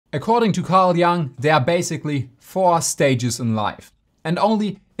According to Carl Jung, there are basically 4 stages in life. And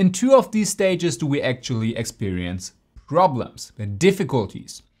only in 2 of these stages do we actually experience problems, the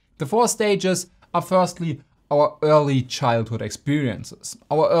difficulties. The 4 stages are firstly our early childhood experiences,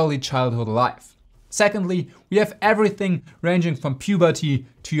 our early childhood life. Secondly, we have everything ranging from puberty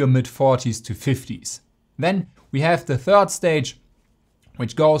to your mid-40s to 50s. Then we have the 3rd stage,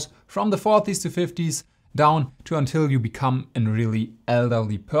 which goes from the 40s to 50s down to until you become a really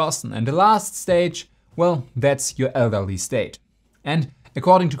elderly person. And the last stage, well, that's your elderly state. And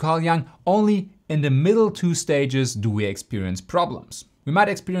according to Carl Jung, only in the middle 2 stages do we experience problems. We might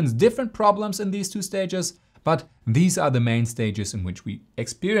experience different problems in these 2 stages, but these are the main stages in which we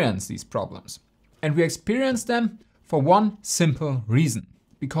experience these problems. And we experience them for one simple reason,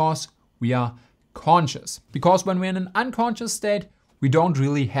 because we are conscious. Because when we're in an unconscious state, we don't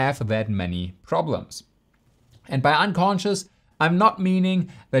really have that many problems. And by unconscious, I'm not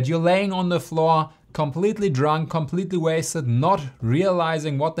meaning that you're laying on the floor completely drunk, completely wasted, not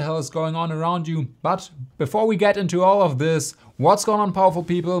realizing what the hell is going on around you. But before we get into all of this, what's going on, powerful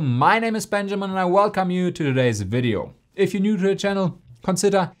people? My name is Benjamin and I welcome you to today's video. If you're new to the channel,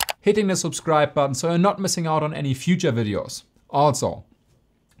 consider hitting the subscribe button so you're not missing out on any future videos. Also,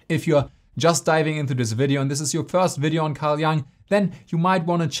 if you're just diving into this video and this is your first video on Carl Jung, then you might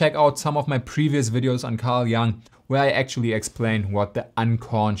want to check out some of my previous videos on Carl Jung where I actually explain what the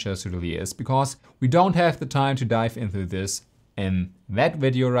unconscious really is, because we don't have the time to dive into this in that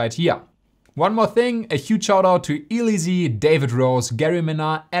video right here. One more thing, a huge shout out to Elise, David Rose, Gary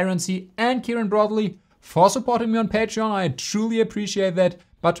Minnar, Aaron C and Kieran Broadley for supporting me on Patreon. I truly appreciate that.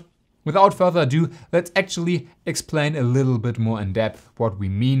 But without further ado, let's actually explain a little bit more in depth what we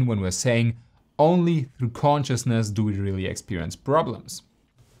mean when we're saying only through consciousness do we really experience problems.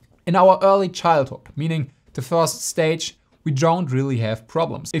 In our early childhood, meaning the 1st stage, we don't really have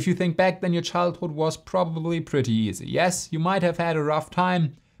problems. If you think back, then your childhood was probably pretty easy. Yes, you might have had a rough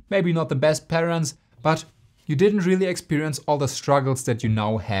time, maybe not the best parents, but you didn't really experience all the struggles that you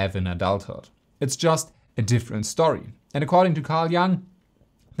now have in adulthood. It's just a different story. And according to Carl Jung,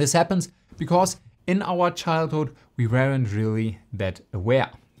 this happens because in our childhood, we weren't really that aware.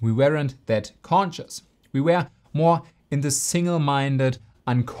 We weren't that conscious. We were more in the single-minded,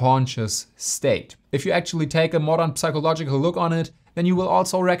 unconscious state. If you actually take a modern psychological look on it, then you will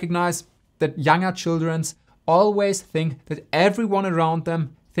also recognize that younger children always think that everyone around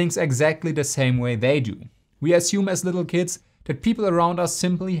them thinks exactly the same way they do. We assume as little kids that people around us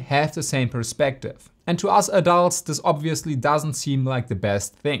simply have the same perspective. And to us adults, this obviously doesn't seem like the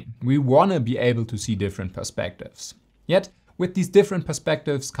best thing. We want to be able to see different perspectives. Yet, with these different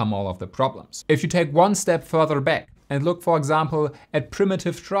perspectives come all of the problems. If you take one step further back and look, for example, at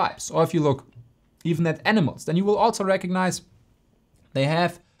primitive tribes, or if you look even at animals, then you will also recognize they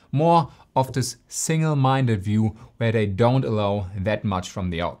have more of this single-minded view where they don't allow that much from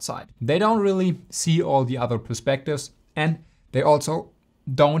the outside. They don't really see all the other perspectives, and they also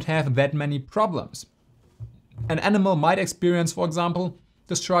don't have that many problems. An animal might experience, for example,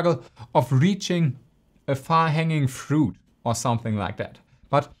 the struggle of reaching a far-hanging fruit or something like that.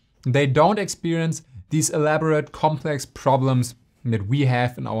 But they don't experience these elaborate, complex problems that we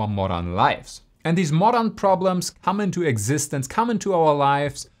have in our modern lives. And these modern problems come into existence, come into our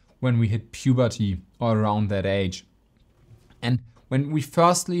lives when we hit puberty or around that age. And when we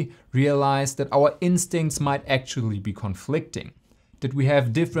firstly realize that our instincts might actually be conflicting, that we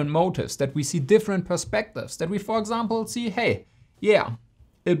have different motives, that we see different perspectives, that we, for example, see, hey, yeah,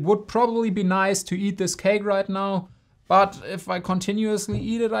 it would probably be nice to eat this cake right now, but if I continuously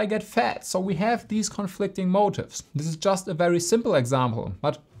eat it, I get fat. So we have these conflicting motives. This is just a very simple example,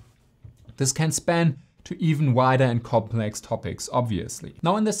 but this can span to even wider and complex topics, obviously.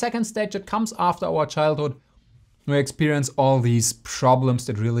 Now, in the 2nd stage that comes after our childhood, we experience all these problems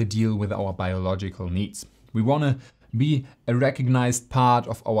that really deal with our biological needs. We want to be a recognized part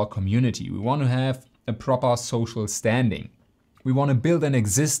of our community. We want to have a proper social standing. We want to build an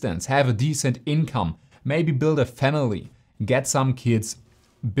existence, have a decent income, maybe build a family, get some kids,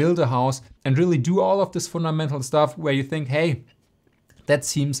 build a house, and really do all of this fundamental stuff where you think, hey, that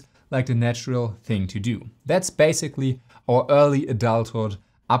seems like the natural thing to do. That's basically our early adulthood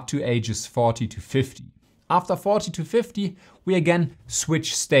up to ages 40 to 50. After 40 to 50, we again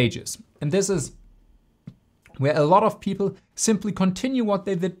switch stages. And this is where a lot of people simply continue what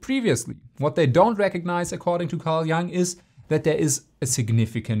they did previously. What they don't recognize, according to Carl Jung, is that there is a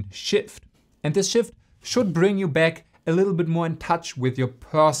significant shift. And this shift should bring you back a little bit more in touch with your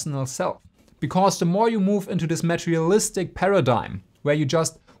personal self. Because the more you move into this materialistic paradigm, where you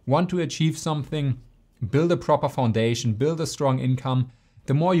just want to achieve something, build a proper foundation, build a strong income,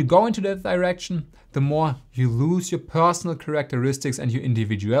 the more you go into that direction, the more you lose your personal characteristics and your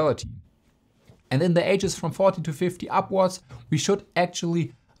individuality. And in the ages from 40 to 50 upwards, we should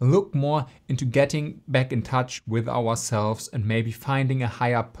actually look more into getting back in touch with ourselves and maybe finding a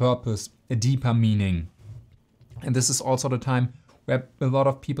higher purpose, a deeper meaning. And this is also the time where a lot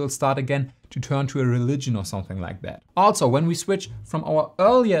of people start again to turn to a religion or something like that. Also, when we switch from our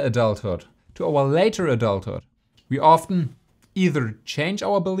earlier adulthood to our later adulthood, we often either change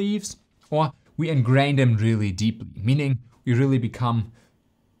our beliefs or we ingrain them really deeply, meaning we really become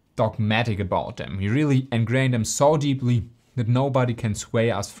dogmatic about them. We really ingrain them so deeply that nobody can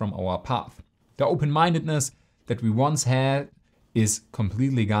sway us from our path. The open-mindedness that we once had is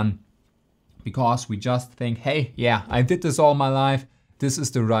completely gone because we just think, hey, yeah, I did this all my life, this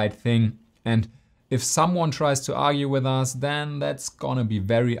is the right thing. And if someone tries to argue with us, then that's gonna be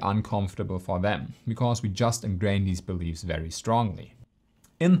very uncomfortable for them because we just ingrain these beliefs very strongly.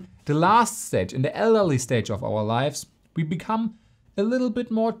 In the last stage, in the elderly stage of our lives, we become a little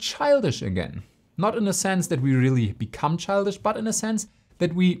bit more childish again. Not in a sense that we really become childish, but in a sense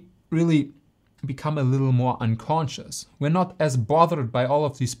that we really become a little more unconscious. We're not as bothered by all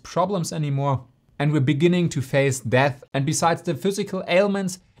of these problems anymore, and we're beginning to face death. And besides the physical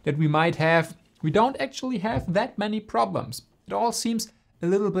ailments that we might have, we don't actually have that many problems. It all seems a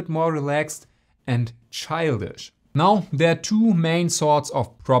little bit more relaxed and childish. Now, there are two main sorts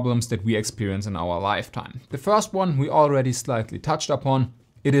of problems that we experience in our lifetime. The first one we already slightly touched upon.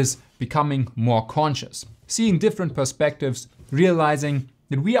 It is becoming more conscious, seeing different perspectives, realizing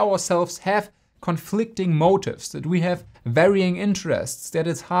that we ourselves have conflicting motives, that we have varying interests, that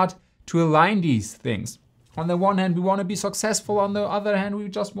it's hard to align these things. On the one hand, we want to be successful. On the other hand, we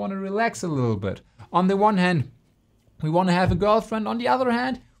just want to relax a little bit. On the one hand, we want to have a girlfriend. On the other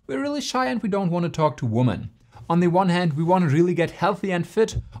hand, we're really shy and we don't want to talk to women. On the one hand, we want to really get healthy and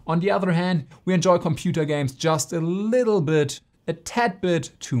fit. On the other hand, we enjoy computer games just a little bit, a tad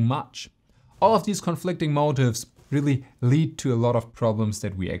bit too much. All of these conflicting motives really lead to a lot of problems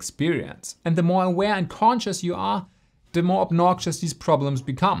that we experience. And the more aware and conscious you are, the more obnoxious these problems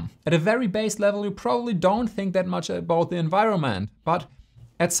become. At a very base level, you probably don't think that much about the environment, but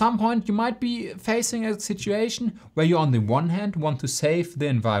at some point you might be facing a situation where you on the one hand want to save the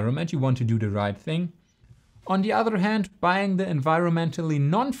environment, you want to do the right thing. On the other hand, buying the environmentally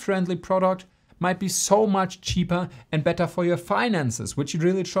non-friendly product might be so much cheaper and better for your finances, which you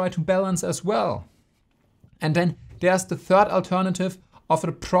really try to balance as well. And then there's the third alternative of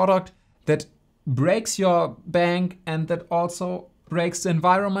a product that breaks your bank and that also breaks the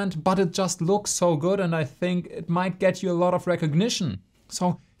environment, but it just looks so good and I think it might get you a lot of recognition.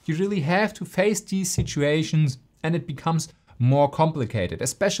 So you really have to face these situations and it becomes more complicated,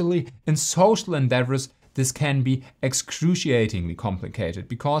 especially in social endeavors. This can be excruciatingly complicated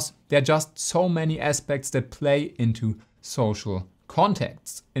because there are just so many aspects that play into social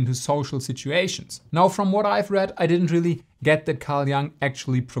contexts, into social situations. Now, from what I've read, I didn't really get that Carl Jung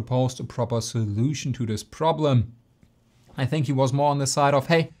actually proposed a proper solution to this problem. I think he was more on the side of,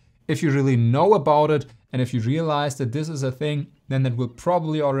 hey, if you really know about it and if you realize that this is a thing, then that will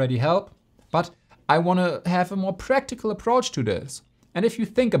probably already help. But I want to have a more practical approach to this. And if you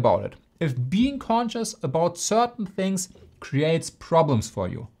think about it, if being conscious about certain things creates problems for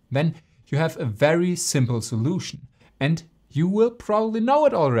you, then you have a very simple solution. And you will probably know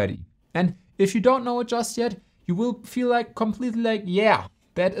it already. And if you don't know it just yet, you will feel like completely like, yeah,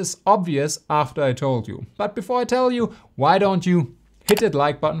 that is obvious after I told you. But before I tell you, why don't you hit that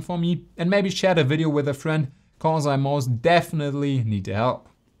like button for me and maybe share the video with a friend, cause I most definitely need the help.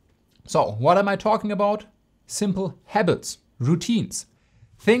 So what am I talking about? Simple habits, routines,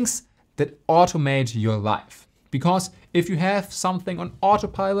 things that automate your life. Because if you have something on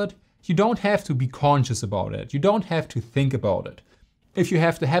autopilot, you don't have to be conscious about it. You don't have to think about it. If you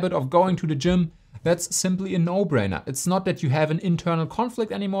have the habit of going to the gym, that's simply a no-brainer. It's not that you have an internal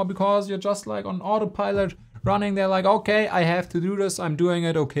conflict anymore because you're just like on autopilot running there like, okay, I have to do this, I'm doing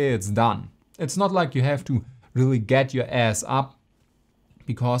it, okay, it's done. It's not like you have to really get your ass up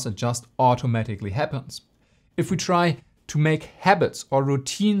because it just automatically happens. If we try to make habits or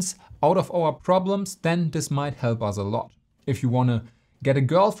routines out of our problems, then this might help us a lot. If you want to get a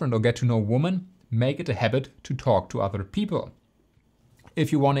girlfriend or get to know a woman, make it a habit to talk to other people.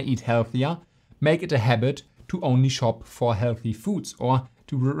 If you want to eat healthier, make it a habit to only shop for healthy foods or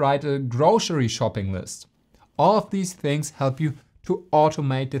to write a grocery shopping list. All of these things help you to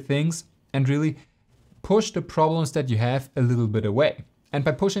automate the things and really push the problems that you have a little bit away. And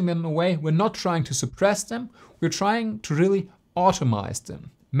by pushing them away, we're not trying to suppress them, we're trying to really automize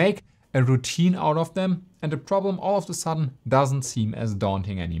them. Make a routine out of them, and the problem all of a sudden doesn't seem as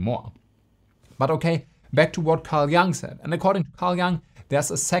daunting anymore. But okay, back to what Carl Jung said. And according to Carl Jung,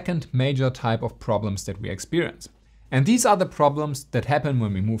 there's a second major type of problems that we experience. And these are the problems that happen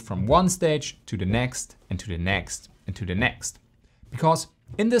when we move from one stage to the next and to the next and to the next. Because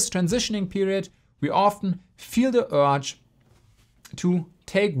in this transitioning period, we often feel the urge to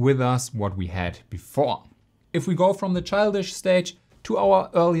take with us what we had before. If we go from the childish stage to our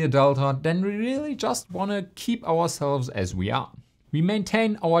early adulthood, then we really just want to keep ourselves as we are. We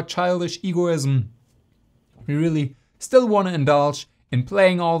maintain our childish egoism. We really still want to indulge in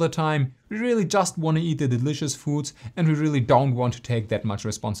playing all the time. We really just want to eat the delicious foods, and we really don't want to take that much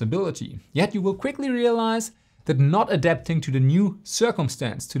responsibility. Yet you will quickly realize that not adapting to the new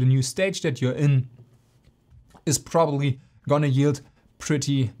circumstance, to the new stage that you're in, is probably gonna yield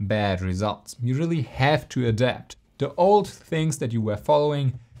pretty bad results. You really have to adapt. The old things that you were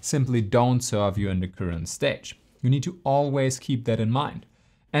following simply don't serve you in the current stage. You need to always keep that in mind.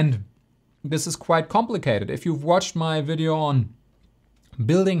 And this is quite complicated. If you've watched my video on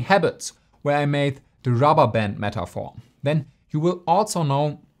building habits, where I made the rubber band metaphor, then you will also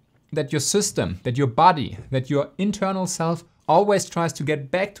know that your system, that your body, that your internal self always tries to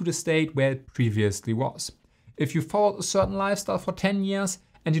get back to the state where it previously was. If you followed a certain lifestyle for 10 years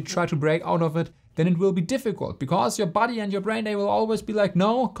and you try to break out of it, then it will be difficult, because your body and your brain, they will always be like,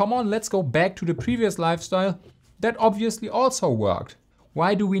 no, come on, let's go back to the previous lifestyle. That obviously also worked.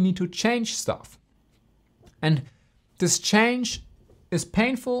 Why do we need to change stuff? And this change is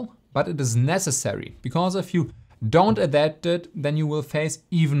painful, but it is necessary, because if you don't adapt it, then you will face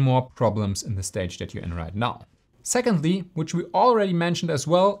even more problems in the stage that you're in right now. Secondly, which we already mentioned as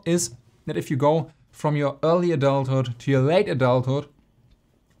well, is that if you go from your early adulthood to your late adulthood,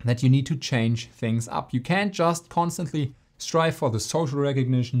 that you need to change things up. You can't just constantly strive for the social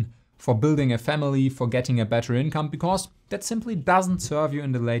recognition, for building a family, for getting a better income, because that simply doesn't serve you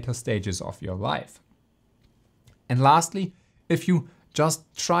in the later stages of your life. And lastly, if you just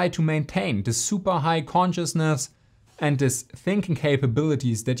try to maintain the super high consciousness and this thinking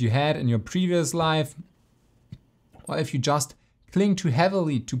capabilities that you had in your previous life, or if you just cling too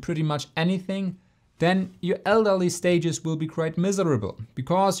heavily to pretty much anything, then your elderly stages will be quite miserable,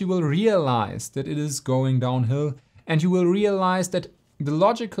 because you will realize that it is going downhill, and you will realize that the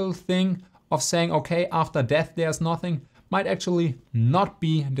logical thing of saying, okay, after death there's nothing, might actually not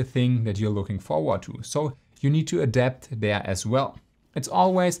be the thing that you're looking forward to. So you need to adapt there as well. It's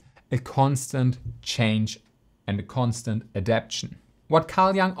always a constant change and a constant adaptation. What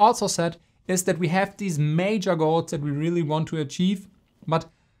Carl Jung also said is that we have these major goals that we really want to achieve, but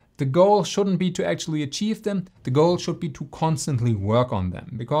the goal shouldn't be to actually achieve them. The goal should be to constantly work on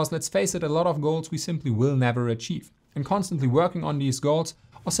them. Because let's face it, a lot of goals we simply will never achieve. And constantly working on these goals,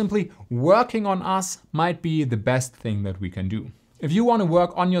 or simply working on us, might be the best thing that we can do. If you want to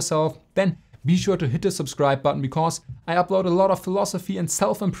work on yourself, then be sure to hit the subscribe button, because I upload a lot of philosophy and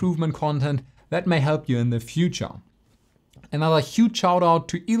self-improvement content that may help you in the future. Another huge shout out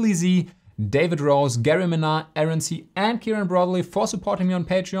to Elise, David Rose, Gary Minnar, Aaron C, and Kieran Broadley for supporting me on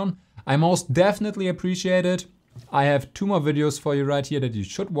Patreon. I most definitely appreciate it. I have 2 more videos for you right here that you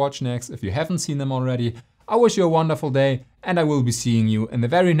should watch next if you haven't seen them already. I wish you a wonderful day, and I will be seeing you in the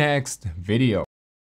very next video.